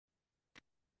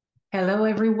Hello,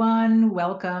 everyone.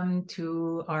 Welcome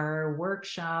to our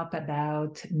workshop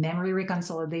about memory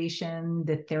reconsolidation,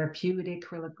 the therapeutic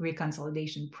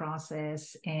reconsolidation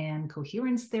process, and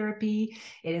coherence therapy.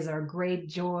 It is our great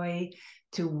joy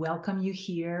to welcome you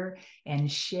here and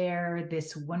share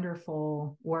this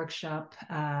wonderful workshop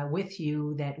with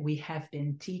you that we have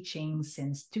been teaching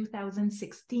since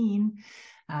 2016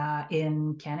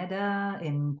 in Canada,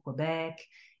 in Quebec,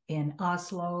 in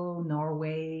Oslo,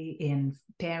 Norway, in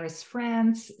Paris,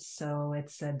 France. So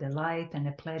it's a delight and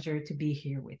a pleasure to be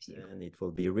here with you. And it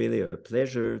will be really a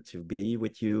pleasure to be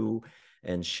with you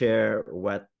and share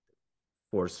what,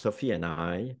 for Sophie and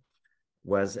I,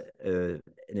 was a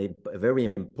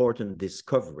very important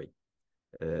discovery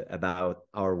about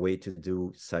our way to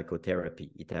do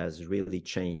psychotherapy. It has really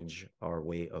changed our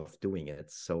way of doing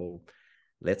it. So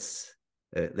let's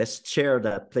share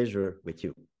that pleasure with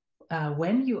you.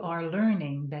 When you are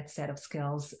learning that set of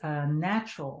skills,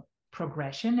 natural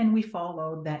progression, and we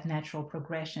followed that natural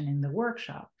progression in the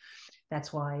workshop.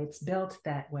 That's why it's built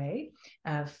that way.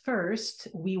 First,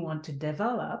 we want to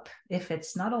develop, if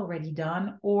it's not already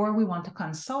done, or we want to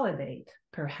consolidate,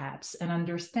 perhaps, an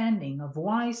understanding of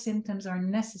why symptoms are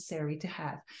necessary to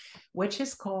have, which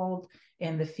is called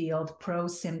in the field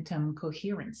pro-symptom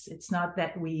coherence. It's not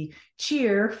that we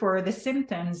cheer for the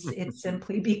symptoms, it's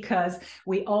simply because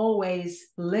we always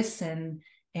listen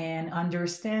and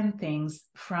understand things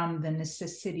from the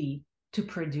necessity to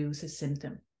produce a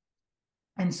symptom.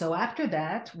 And so after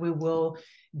that, we will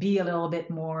be a little bit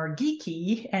more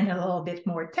geeky and a little bit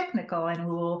more technical, and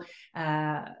we will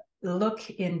look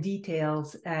in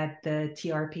details at the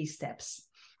TRP steps.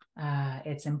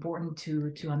 It's important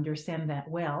to understand that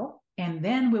well. And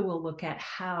then we will look at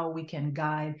how we can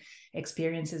guide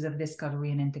experiences of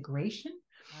discovery and integration.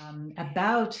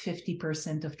 About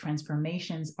 50% of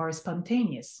transformations are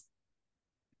spontaneous,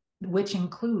 which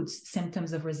includes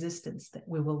symptoms of resistance that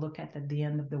we will look at the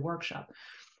end of the workshop.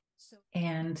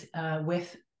 And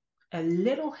with a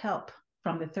little help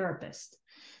from the therapist,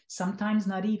 sometimes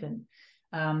not even,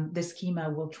 the schema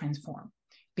will transform,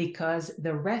 because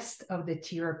the rest of the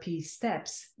TRP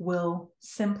steps will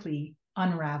simply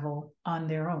unravel on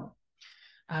their own.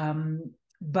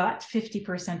 But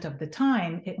 50% of the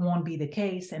time, it won't be the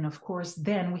case. And of course,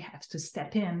 then we have to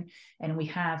step in and we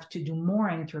have to do more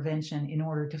intervention in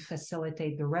order to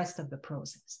facilitate the rest of the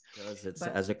process. Because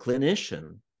as a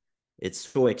clinician, it's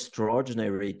so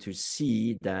extraordinary to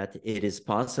see that it is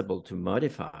possible to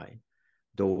modify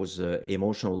those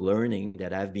emotional learning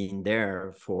that have been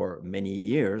there for many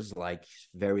years. Like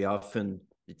very often,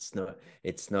 it's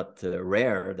not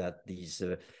rare that these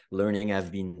learning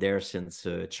have been there since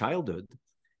childhood.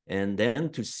 And then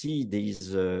to see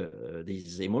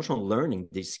these emotional learning,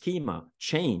 this schema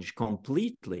change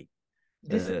completely,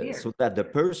 so that the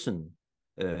person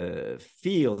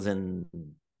feels and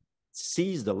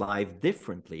sees the life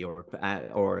differently,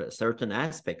 or a certain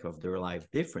aspect of their life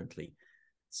differently.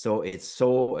 So it's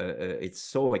so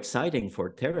exciting for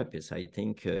therapists. I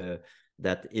think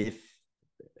that if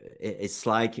it's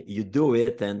like you do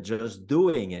it, and just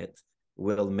doing it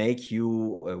will make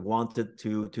you wanted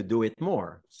to do it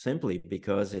more, simply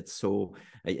because it's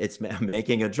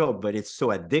making a joke, but it's so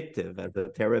addictive as a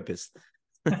therapist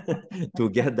to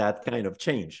get that kind of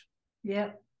change.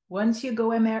 Yeah. Once you go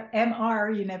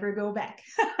MR, you never go back.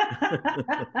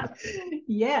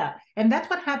 Yeah. And that's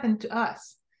what happened to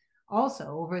us also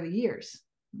over the years.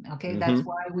 Okay. That's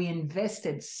why we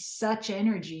invested such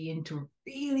energy into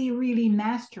really, really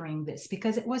mastering this,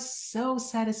 because it was so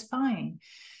satisfying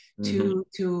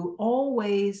to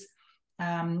always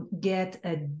get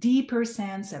a deeper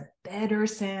sense, a better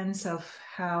sense of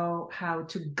how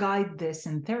to guide this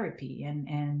in therapy.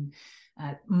 And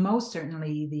most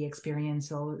certainly the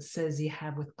experiences you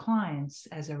have with clients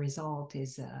as a result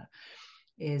is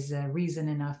reason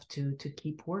enough to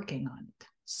keep working on it.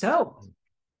 So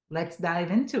let's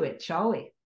dive into it, shall we?